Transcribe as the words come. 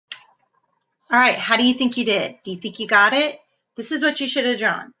All right, how do you think you did? Do you think you got it? This is what you should have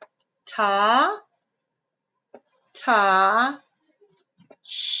drawn. Ta, ta,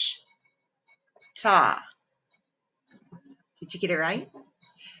 sh, ta. Did you get it right?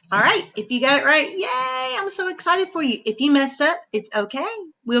 All right, if you got it right, yay, I'm so excited for you. If you messed up, it's okay.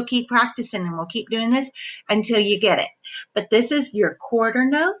 We'll keep practicing and we'll keep doing this until you get it. But this is your quarter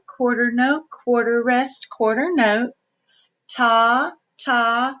note, quarter rest, quarter note, ta,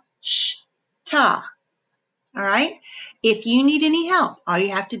 ta, sh, ta. All right. If you need any help, all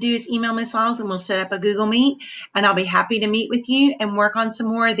you have to do is email Miss Lyles and we'll set up a Google Meet and I'll be happy to meet with you and work on some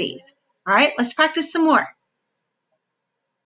more of these. All right, let's practice some more.